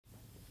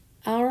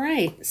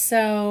right,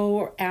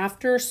 so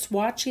after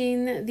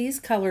swatching these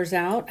colors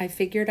out, I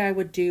figured I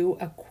would do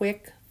a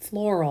quick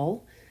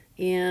floral,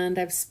 and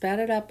I've sped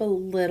it up a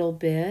little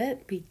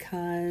bit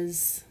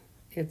because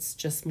it's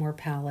just more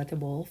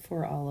palatable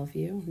for all of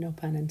you. No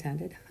pun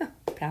intended.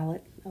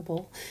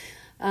 Palatable.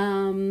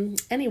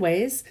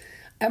 Anyways,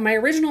 my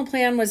original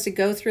plan was to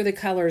go through the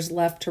colors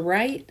left to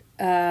right,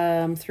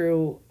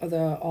 through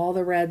all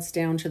the reds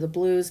down to the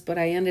blues, but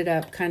I ended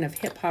up kind of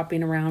hip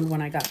hopping around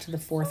when I got to the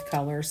fourth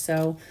color.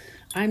 So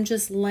I'm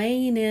just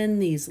laying in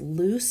these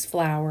loose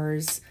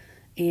flowers,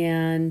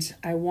 and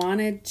I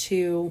wanted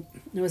to,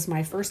 it was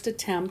my first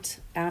attempt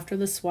after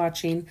the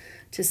swatching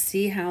to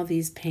see how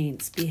these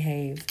paints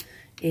behave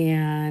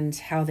and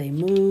how they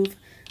move.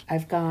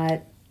 I've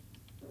got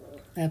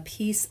a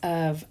piece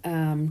of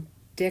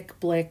Dick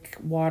Blick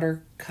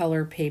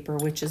watercolor paper,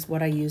 which is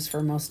what I use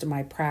for most of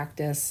my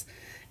practice.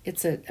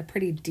 It's a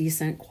pretty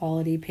decent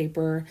quality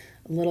paper,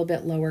 a little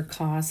bit lower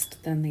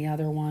cost than the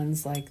other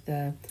ones, like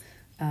the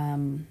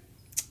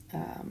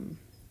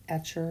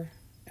Etcher.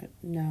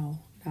 No,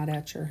 not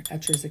Etcher.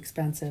 Etcher's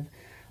expensive.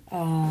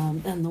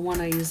 And the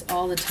one I use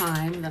all the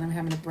time that I'm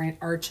having to brand,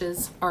 Arch.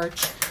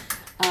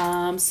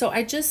 So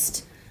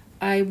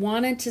I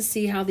wanted to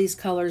see how these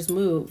colors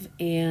move,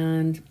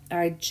 and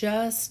I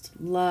just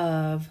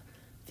love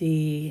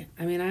I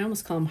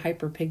almost call them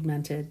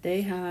hyperpigmented.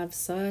 They have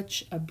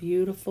such a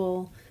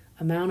beautiful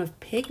amount of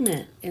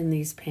pigment in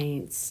these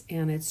paints,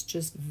 and it's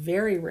just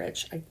very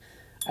rich.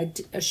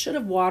 I should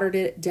have watered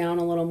it down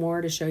a little more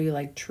to show you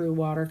like true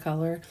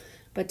watercolor,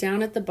 but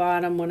down at the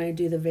bottom when I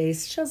do the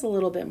vase, it shows a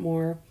little bit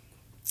more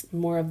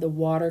of the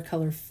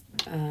watercolor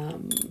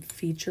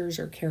features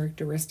or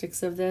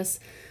characteristics of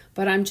this,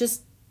 but I'm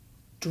just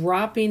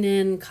dropping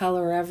in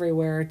color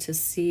everywhere to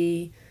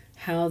see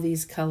how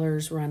these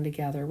colors run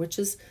together,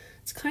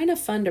 it's kind of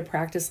fun to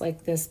practice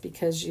like this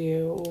because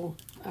you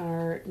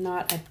are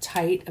not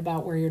uptight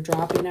about where you're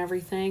dropping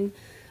everything,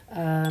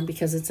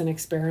 because it's an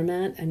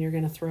experiment and you're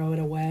going to throw it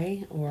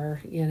away or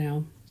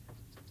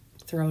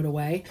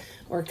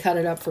cut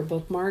it up for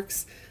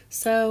bookmarks.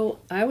 So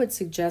I would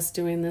suggest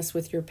doing this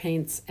with your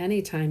paints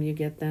anytime you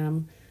get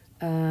them,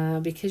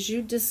 because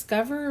you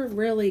discover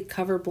really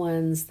cover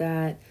blends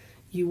that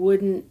you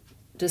wouldn't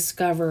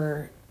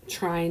discover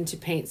trying to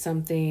paint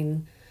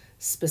something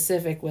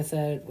specific with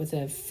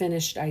a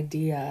finished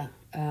idea,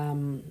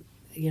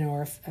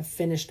 or a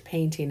finished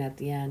painting at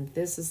the end.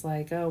 This is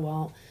like, oh,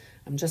 well,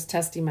 I'm just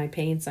testing my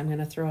paints. I'm going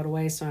to throw it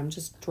away. So I'm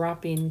just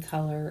dropping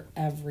color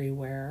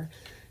everywhere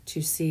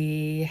to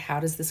see, how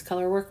does this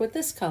color work with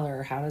this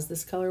color? How does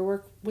this color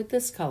work with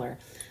this color?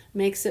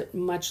 Makes it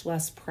much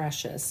less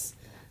precious.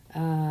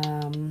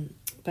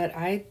 But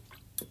I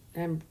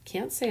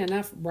can't say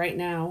enough right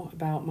now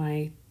about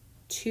my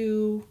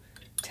 2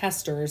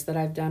 testers that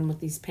I've done with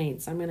these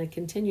paints. I'm going to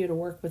continue to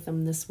work with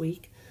them this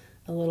week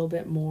a little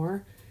bit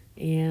more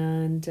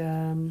and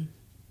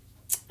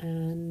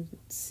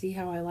see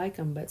how I like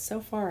them. But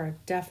so far, a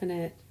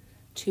definite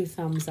 2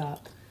 thumbs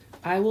up.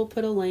 I will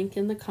put a link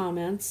in the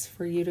comments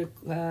for you to,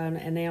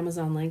 an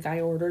Amazon link. I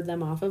ordered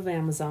them off of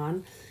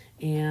Amazon,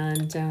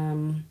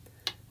 and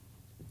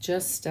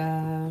just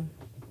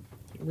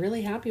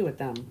really happy with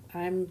them.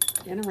 I'm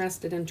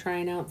interested in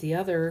trying out the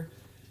other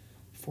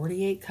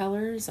 48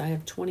 colors. I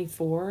have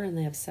 24 and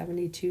they have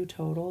 72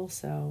 total.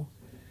 So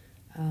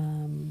I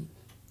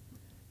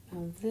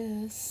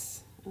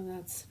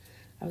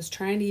was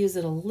trying to use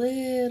it a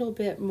little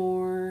bit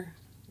more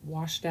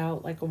washed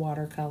out like a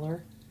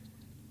watercolor,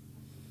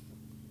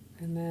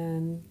 and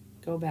then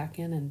go back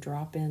in and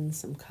drop in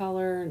some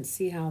color and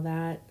see how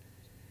that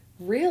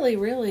really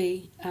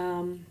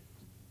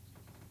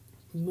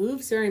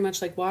moves very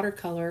much like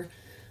watercolor.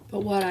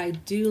 But what I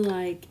do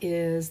like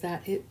is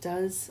that it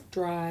does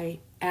dry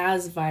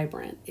as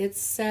vibrant. It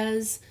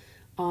says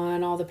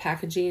on all the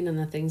packaging and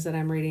the things that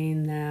I'm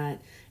reading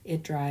that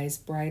it dries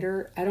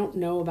brighter. I don't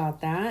know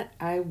about that.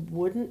 I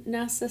wouldn't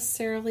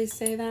necessarily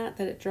say that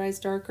it dries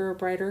darker or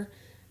brighter.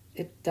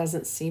 It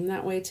doesn't seem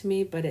that way to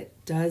me, but it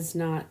does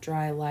not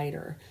dry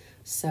lighter.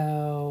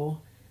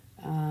 So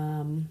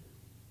here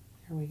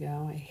we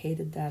go. I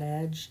hated that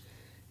edge,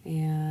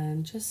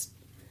 and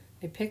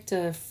I picked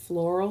a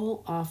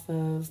floral off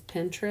of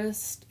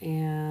Pinterest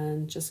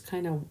and just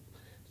kind of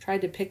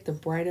tried to pick the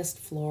brightest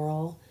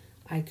floral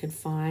I could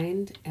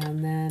find,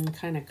 and then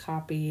kind of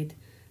copied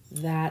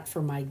that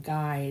for my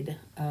guide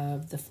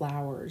of the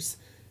flowers.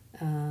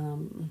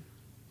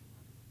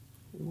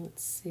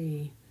 Let's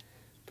see.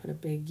 Put a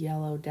big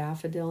yellow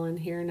daffodil in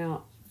here.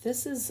 Now,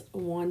 this is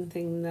one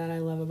thing that I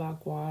love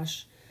about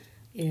gouache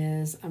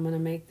is I'm going to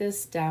make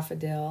this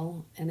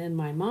daffodil, and in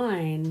my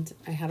mind,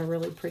 I had a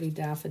really pretty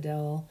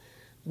daffodil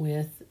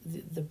with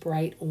the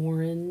bright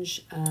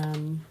orange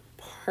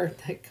part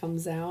that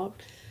comes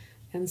out.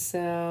 And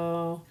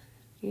so,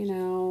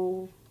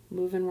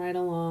 moving right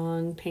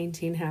along,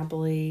 painting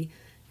happily,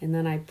 and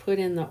then I put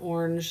in the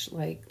orange,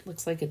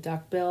 looks like a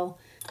duckbill,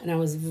 and I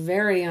was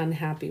very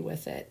unhappy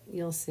with it.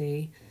 You'll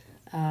see.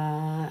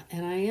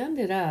 And I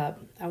ended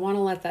up, I want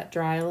to let that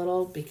dry a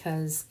little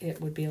because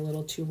it would be a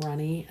little too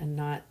runny and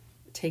not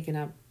taken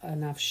up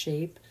enough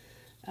shape.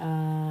 So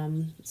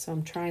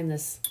I'm trying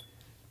this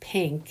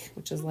pink,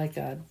 which is like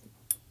a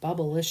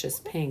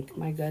bubblicious pink.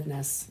 My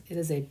goodness, it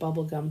is a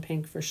bubblegum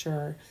pink for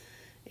sure.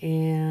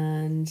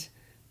 And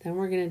then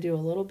we're going to do a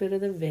little bit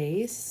of the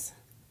vase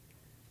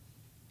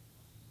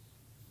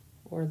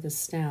or the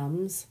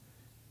stems.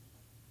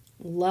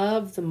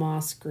 Love the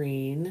moss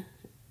green.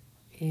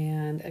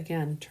 And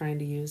again, trying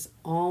to use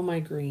all my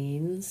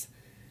greens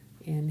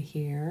in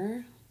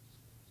here.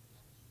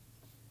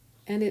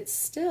 And it's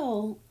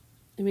still,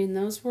 I mean,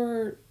 those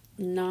were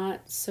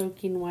not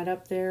soaking wet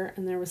up there,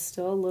 and there was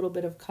still a little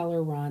bit of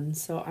color run.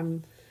 So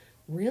I'm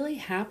really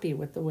happy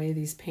with the way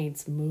these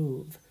paints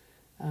move.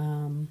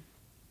 I'm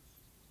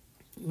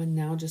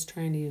now just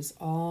trying to use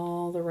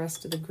all the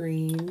rest of the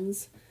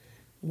greens,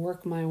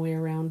 work my way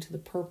around to the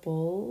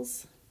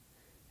purples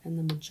and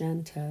the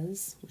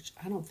magentas, which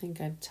I don't think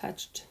I've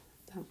touched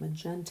that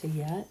magenta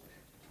yet.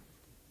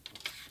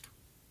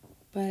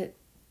 But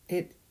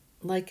it,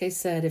 like I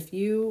said, if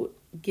you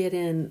get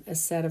in a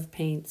set of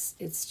paints,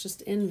 it's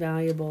just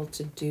invaluable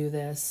to do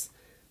this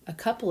a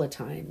couple of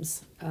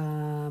times.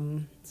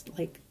 It's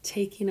like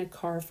taking a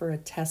car for a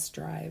test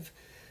drive.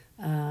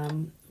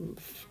 And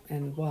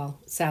well,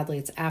 sadly,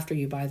 it's after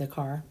you buy the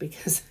car,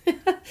 because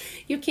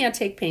you can't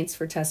take paints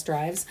for test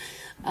drives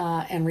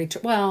and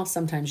return. Well,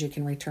 sometimes you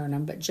can return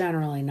them, but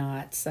generally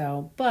not.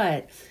 So,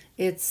 but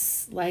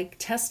it's like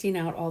testing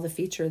out all the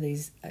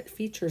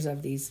features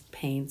of these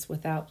paints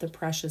without the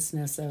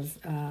preciousness of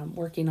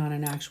working on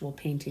an actual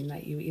painting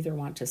that you either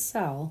want to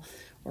sell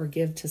or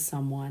give to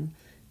someone.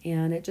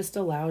 And it just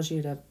allows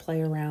you to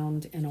play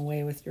around in a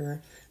way with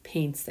your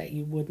paints that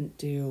you wouldn't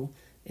do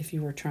if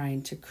you were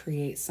trying to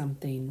create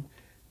something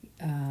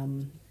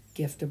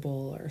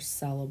giftable or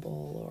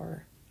sellable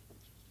or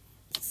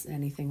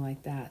anything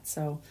like that.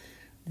 So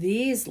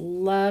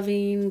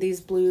loving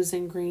these blues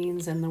and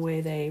greens and the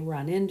way they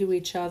run into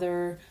each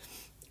other,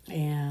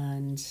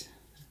 and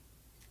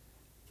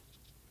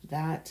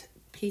that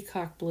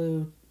peacock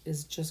blue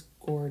is just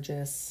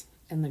gorgeous.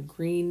 And the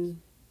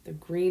green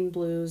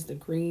blues, the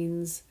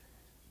greens,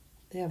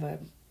 they have a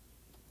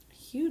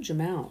huge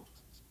amount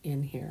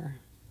in here.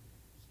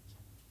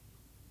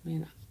 I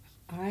mean,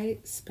 I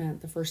spent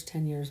the first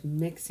 10 years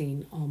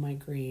mixing all my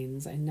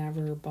greens. I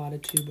never bought a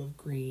tube of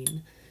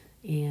green.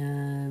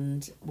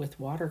 And with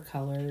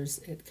watercolors,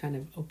 it kind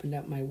of opened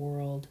up my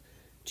world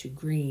to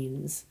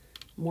greens,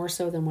 more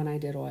so than when I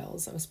did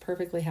oils. I was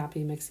perfectly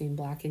happy mixing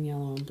black and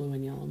yellow and blue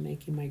and yellow,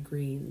 making my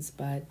greens,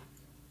 but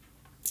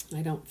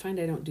I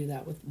don't do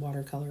that with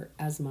watercolor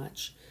as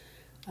much.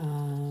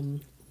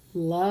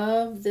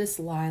 Love this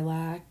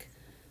lilac.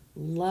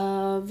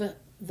 Love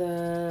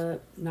the,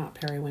 not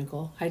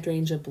periwinkle,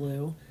 hydrangea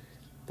blue,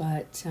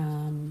 but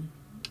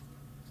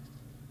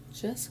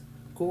just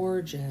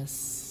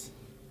gorgeous.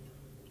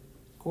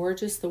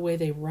 Gorgeous the way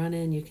they run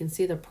in. You can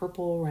see the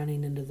purple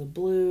running into the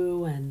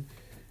blue, and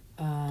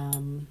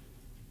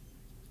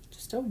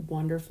just a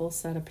wonderful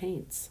set of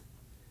paints.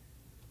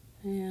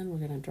 And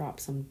we're going to drop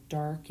some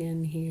dark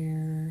in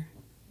here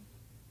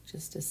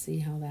just to see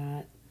how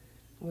that,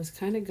 I was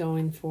kind of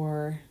going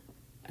for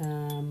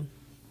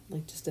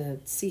like just a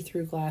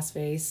see-through glass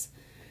vase.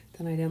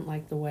 Then I don't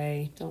like the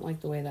way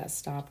that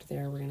stopped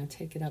there. We're going to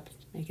take it up,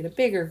 make it a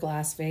bigger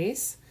glass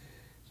vase.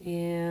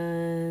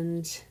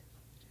 And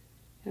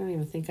I don't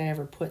even think I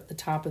ever put the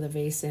top of the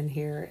vase in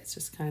here. It's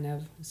just kind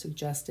of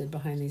suggested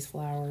behind these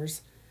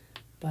flowers.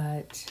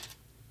 But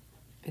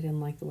I didn't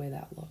like the way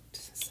that looked.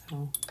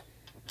 So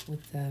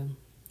with the,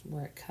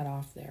 where it cut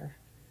off there.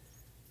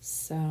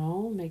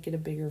 So make it a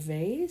bigger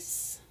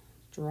vase.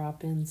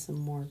 Drop in some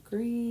more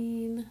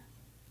green.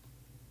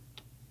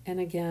 And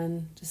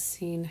again, just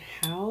seeing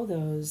how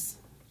those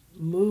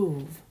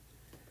move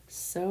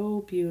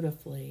so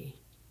beautifully.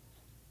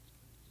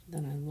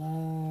 Then I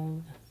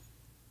love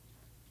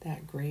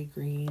that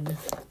gray-green,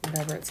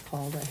 whatever it's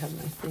called. I have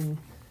my thing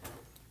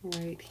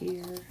right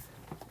here,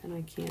 and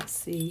I can't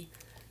see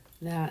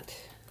that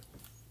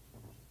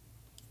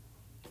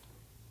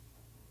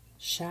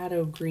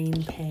shadow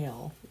green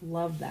pale.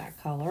 Love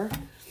that color.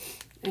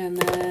 And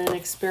then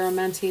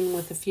experimenting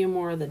with a few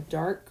more of the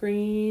dark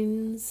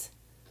greens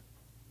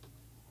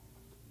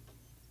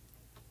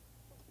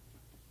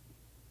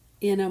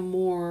in a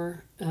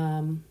more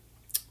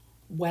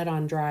wet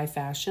on dry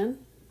fashion.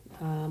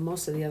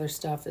 Most of the other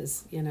stuff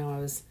is, I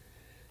was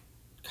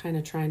kind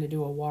of trying to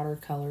do a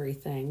watercolory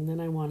thing. Then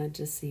I wanted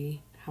to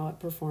see how it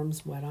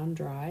performs wet on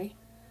dry,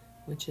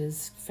 which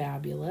is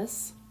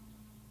fabulous.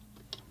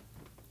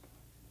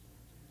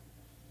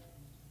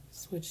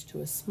 Switch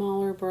to a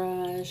smaller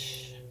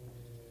brush.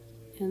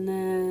 And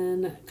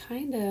then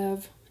kind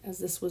of, as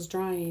this was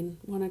drying,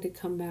 wanted to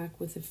come back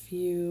with a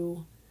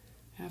few,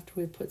 after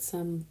we put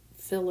some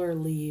filler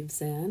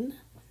leaves in,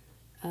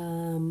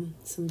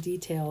 some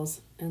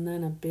details, and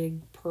then a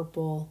big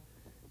purple,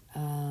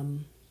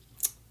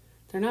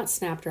 they're not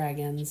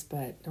snapdragons,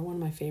 but they're one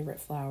of my favorite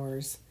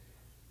flowers.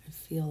 I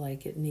feel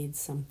like it needs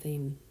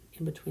something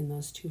in between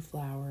those two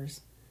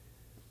flowers.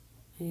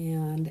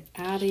 And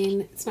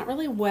adding, it's not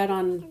really wet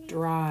on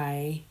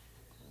dry,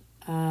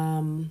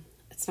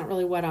 It's not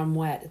really wet on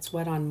wet. It's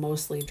wet on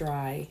mostly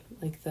dry.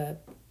 Like the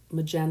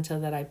magenta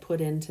that I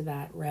put into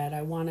that red,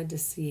 I wanted to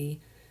see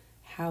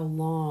how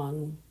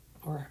long,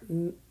 or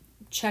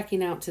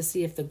checking out to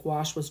see if the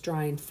gouache was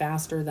drying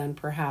faster than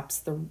perhaps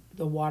the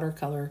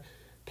watercolor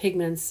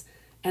pigments.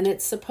 And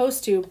it's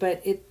supposed to,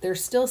 but there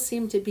still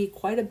seemed to be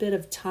quite a bit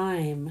of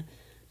time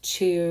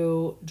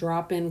to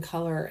drop in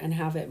color and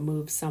have it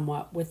move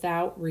somewhat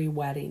without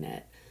re-wetting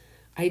it.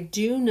 I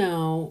do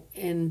know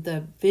in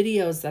the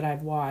videos that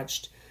I've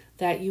watched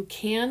that you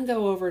can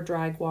go over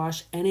dry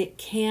gouache and it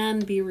can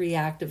be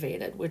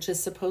reactivated, which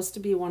is supposed to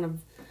be one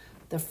of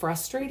the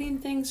frustrating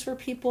things for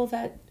people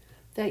that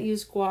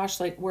use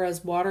gouache, like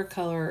whereas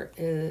watercolor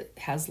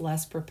has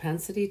less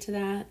propensity to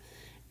that.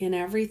 In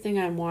everything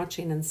I'm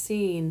watching and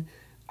seeing,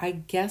 I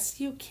guess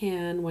you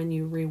can, when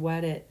you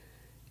re-wet it,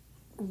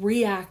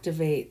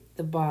 reactivate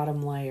the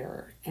bottom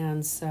layer.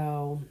 And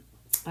so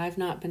I've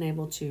not been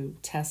able to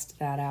test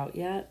that out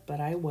yet, but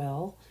I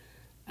will.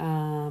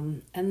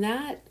 And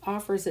that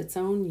offers its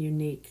own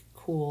unique,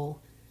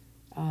 cool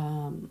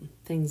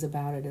things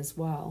about it as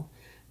well.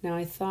 Now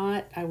I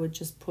thought I would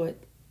just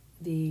put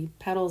the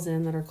petals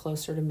in that are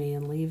closer to me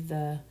and leave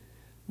the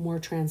more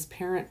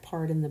transparent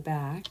part in the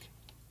back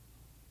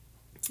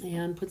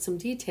and put some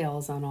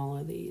details on all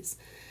of these.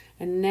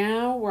 And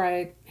now where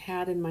I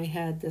had in my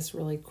head this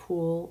really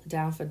cool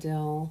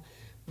daffodil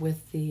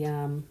with the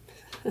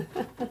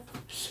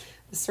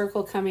the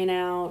circle coming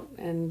out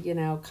and, you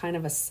know, kind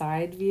of a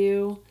side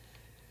view.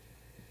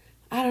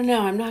 I don't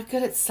know. I'm not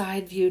good at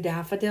side view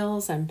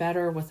daffodils. I'm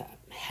better with a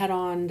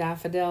head-on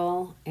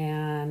daffodil.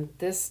 And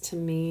this to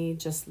me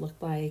just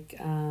looked like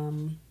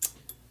one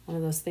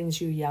of those things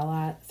you yell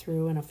at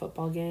through in a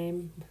football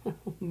game,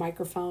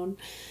 microphone.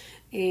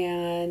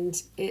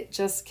 And it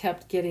just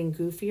kept getting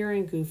goofier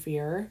and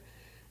goofier.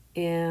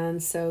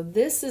 And so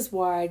this is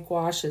why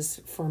gouache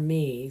is, for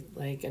me,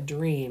 like a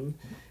dream,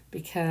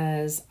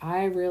 because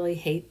I really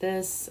hate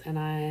this and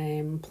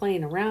I'm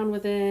playing around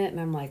with it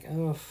and I'm like,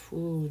 oh,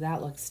 ooh,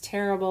 that looks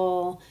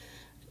terrible.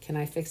 Can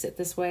I fix it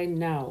this way?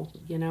 No.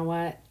 You know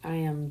what? I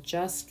am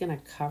just going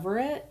to cover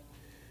it.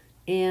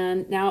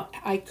 And now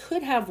I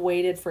could have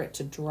waited for it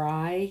to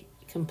dry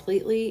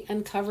completely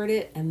and covered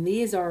it, and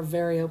these are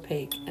very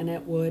opaque, and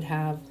it would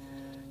have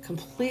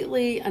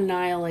completely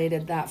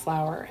annihilated that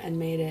flower and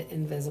made it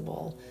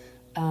invisible,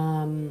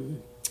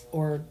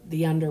 or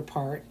the under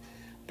part.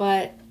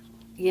 But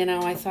you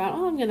know, I thought,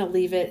 oh, I'm going to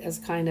leave it as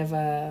kind of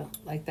a,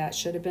 like that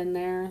should have been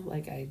there,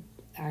 like I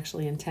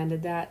actually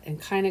intended that, and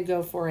kind of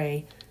go for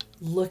a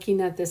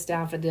looking at this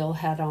daffodil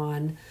head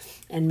on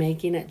and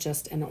making it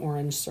just an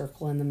orange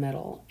circle in the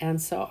middle.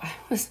 And so I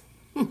was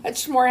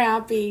much more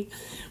happy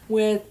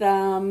with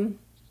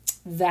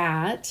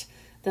that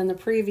than the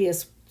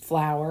previous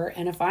flower.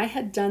 And if I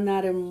had done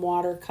that in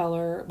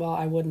watercolor, well,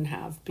 I wouldn't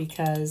have,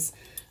 because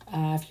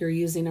if you're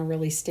using a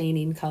really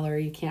staining color,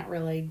 you can't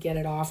really get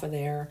it off of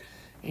there.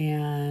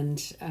 And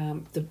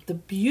the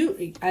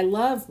beauty, I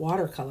love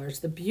watercolors.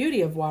 The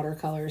beauty of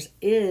watercolors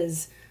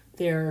is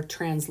their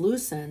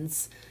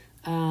translucence.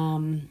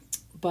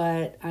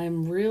 But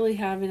I'm really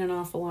having an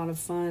awful lot of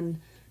fun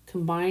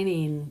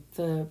combining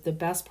the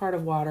best part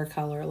of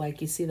watercolor.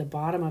 Like you see the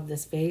bottom of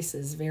this vase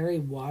is very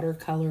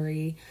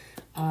watercolory,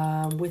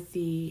 with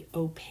the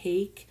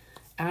opaque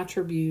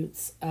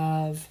attributes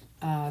of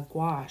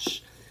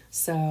gouache.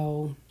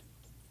 So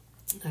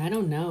I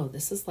don't know,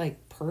 this is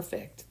like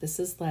perfect. This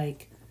is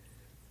like,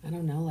 I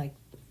don't know, like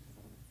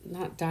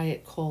not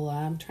Diet Cola.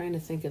 I'm trying to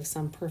think of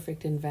some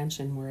perfect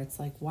invention where it's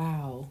like,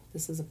 wow,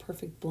 this is a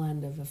perfect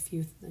blend of a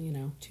few, you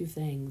know, two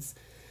things.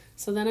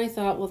 So then I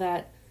thought, well,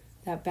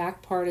 that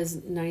back part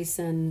is nice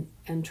and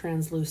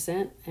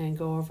translucent, and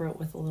go over it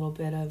with a little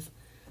bit of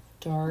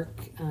dark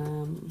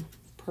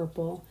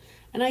purple.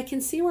 And I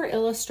can see where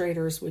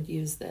illustrators would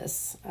use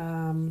this.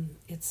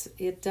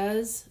 It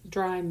does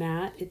dry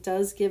matte. It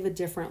does give a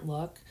different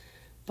look,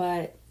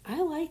 but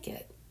I like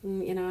it.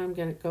 You know, I'm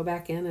going to go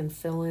back in and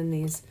fill in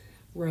these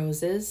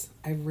roses.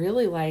 I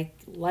really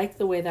like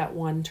the way that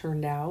one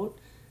turned out.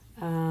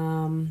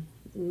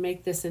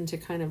 Make this into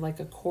kind of like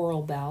a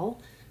coral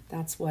bell.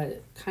 That's what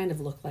it kind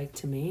of looked like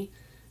to me.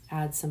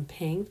 Add some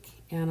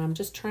pink, and I'm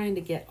just trying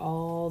to get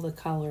all the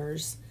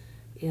colors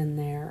in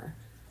there.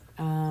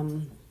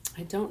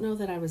 I don't know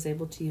that I was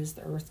able to use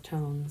the earth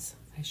tones.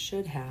 I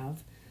should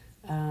have,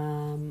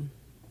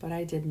 but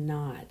I did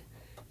not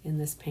in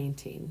this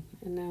painting.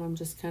 And now I'm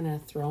just kind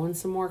of throwing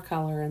some more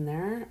color in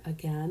there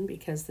again,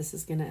 because this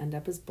is going to end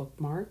up as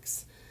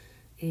bookmarks.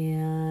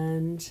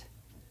 And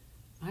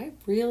I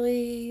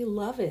really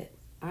love it.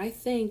 I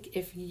think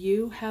if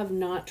you have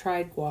not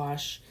tried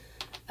gouache,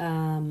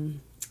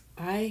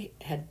 I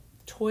had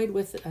toyed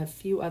with a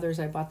few others.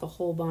 I bought the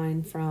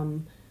Holbein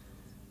from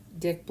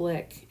Dick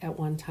Blick at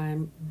one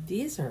time.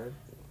 These are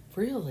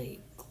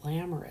really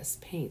glamorous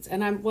paints,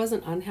 and I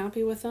wasn't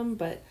unhappy with them,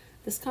 but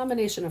this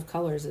combination of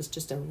colors is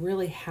just a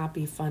really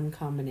happy, fun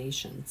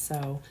combination.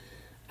 So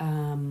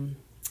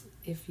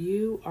if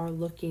you are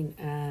looking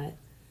at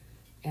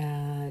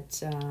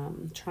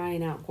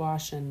trying out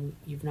gouache and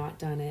you've not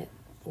done it,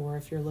 or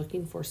if you're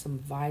looking for some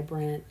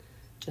vibrant,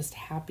 just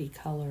happy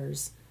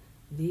colors,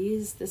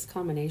 this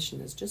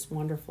combination is just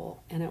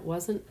wonderful, and it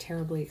wasn't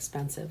terribly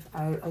expensive.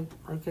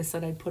 Like I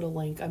said, I'd put a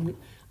link.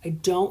 I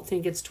don't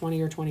think it's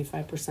 20 or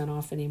 25%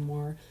 off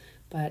anymore,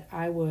 but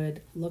I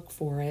would look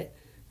for it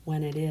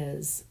when it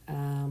is,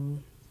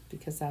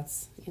 because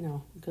that's, you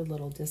know, a good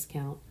little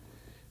discount.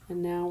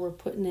 And now we're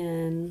putting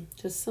in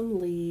just some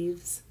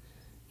leaves,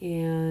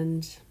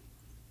 and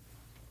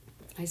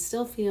I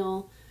still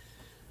feel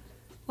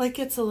like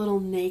it's a little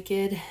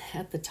naked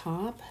at the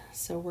top,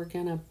 so we're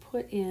gonna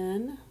put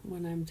in,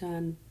 when I'm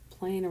done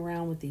playing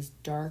around with these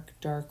dark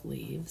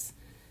leaves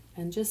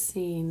and just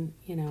seeing,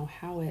 you know,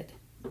 how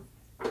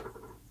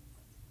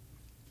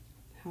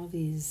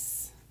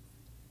these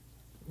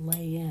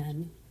lay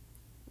in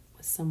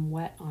with some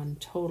wet on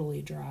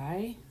totally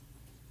dry.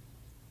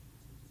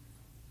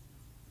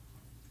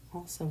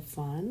 Also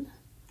fun.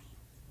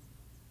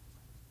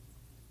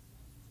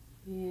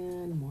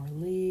 And more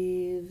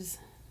leaves.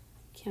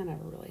 Can't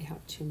ever really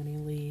have too many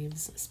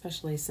leaves,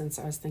 especially since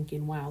I was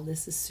thinking, wow,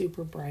 this is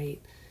super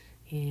bright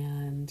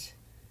and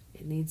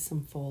it needs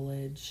some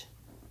foliage.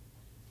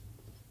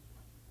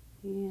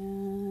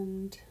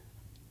 And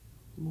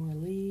more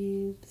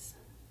leaves.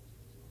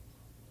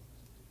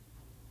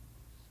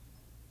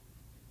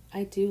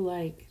 I do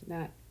like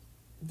that,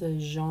 the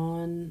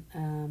Jaune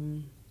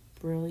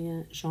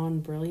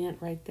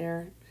Brilliant right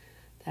there,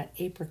 that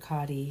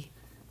apricot-y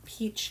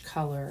peach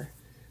color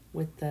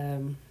with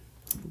the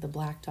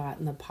black dot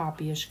and the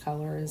poppy-ish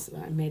color.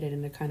 I made it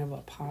into kind of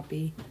a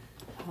poppy.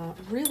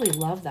 Really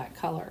love that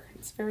color.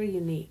 It's very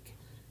unique.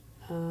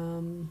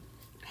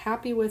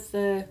 Happy with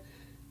the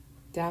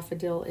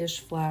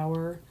daffodil-ish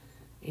flower,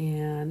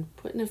 and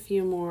putting a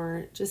few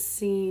more, just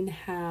seeing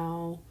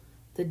how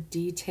the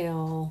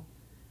detail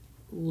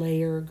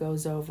layer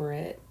goes over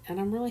it, and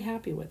I'm really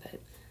happy with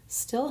it.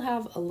 Still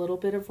have a little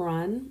bit of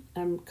run.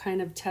 I'm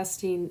kind of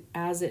testing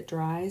as it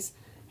dries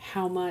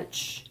how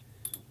much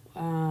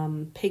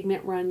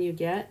pigment run you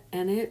get,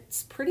 and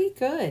it's pretty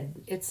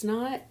good. It's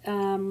not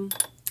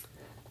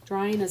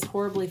drying as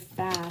horribly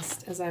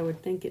fast as I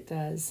would think it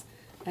does.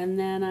 And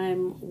then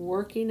I'm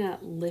working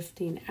at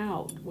lifting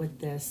out with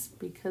this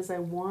because I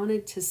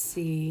wanted to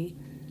see,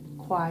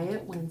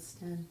 quiet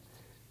Winston,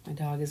 my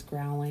dog is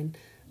growling.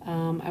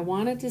 I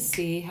wanted to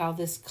see how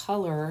this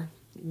color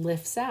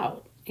lifts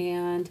out,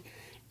 and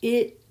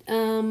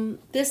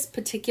this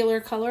particular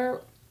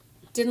color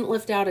didn't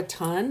lift out a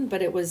ton,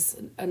 but it was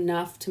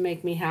enough to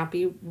make me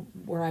happy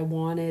where I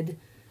wanted,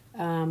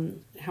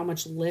 how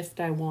much lift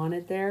I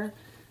wanted there.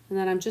 And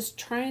then I'm just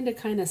trying to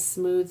kind of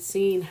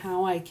seeing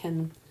how I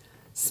can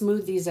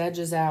smooth these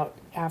edges out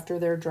after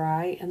they're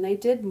dry, and they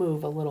did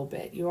move a little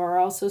bit. You are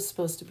also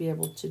supposed to be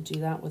able to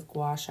do that with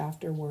gouache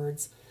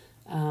afterwards,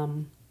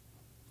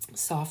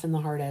 soften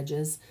the hard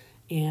edges,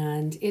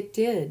 and it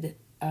did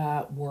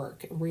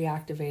work,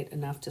 reactivate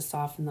enough to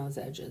soften those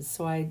edges.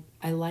 So I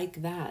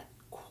like that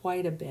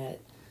quite a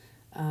bit.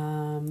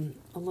 A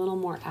little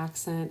more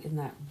accent in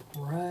that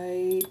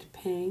bright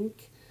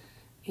pink,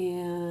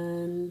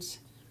 and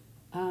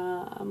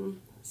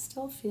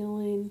still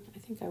feeling, I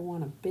think I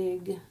want a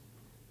big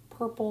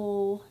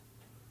purple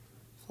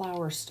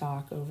flower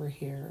stalk over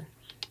here,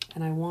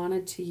 and I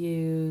wanted to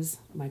use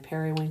my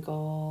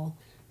periwinkle,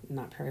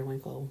 not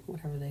periwinkle,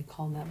 whatever they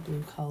call that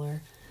blue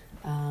color,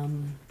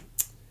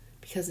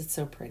 because it's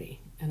so pretty,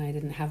 and I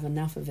didn't have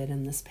enough of it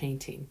in this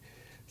painting.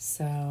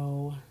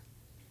 So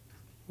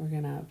we're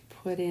gonna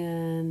put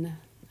in,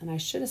 and I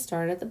should have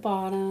started at the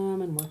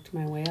bottom and worked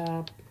my way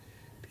up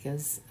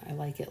because I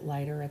like it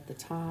lighter at the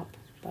top,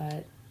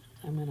 but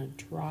I'm gonna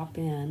drop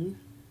in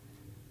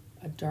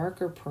a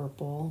darker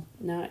purple.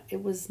 Now,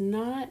 it was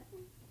not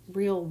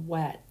real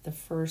wet, the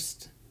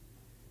first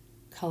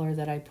color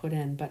that I put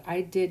in, but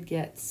I did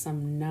get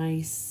some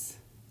nice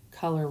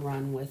color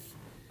run with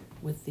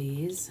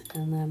these.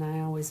 And then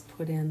I always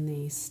put in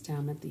the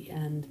stem at the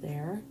end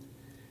there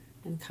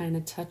and kind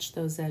of touch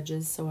those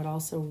edges so it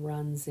also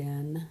runs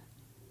in.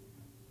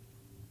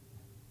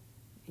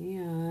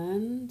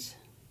 And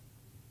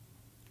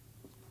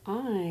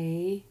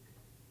I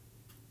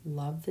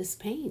love this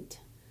paint.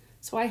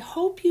 So I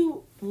hope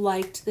you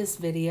liked this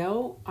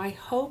video. I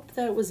hope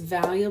that it was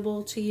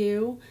valuable to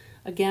you.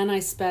 Again, I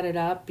sped it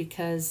up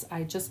because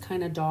I just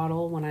kind of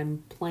dawdle when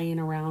I'm playing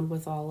around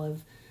with all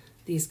of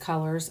these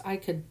colors. I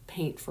could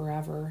paint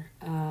forever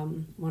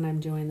when I'm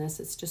doing this.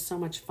 It's just so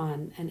much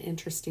fun and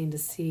interesting to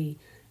see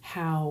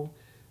how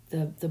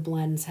the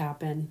blends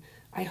happen.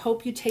 I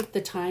hope you take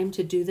the time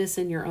to do this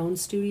in your own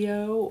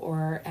studio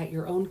or at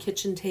your own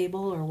kitchen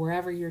table or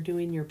wherever you're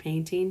doing your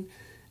painting.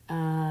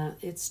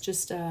 It's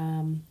just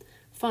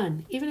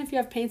fun, even if you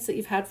have paints that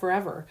you've had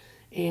forever.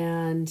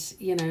 And,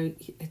 you know,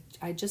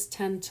 I just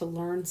tend to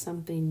learn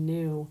something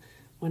new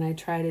when I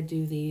try to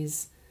do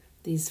these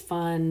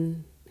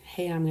fun,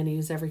 hey, I'm going to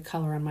use every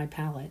color on my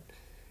palette.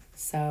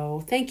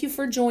 So thank you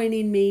for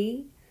joining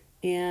me,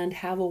 and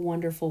have a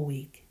wonderful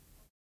week.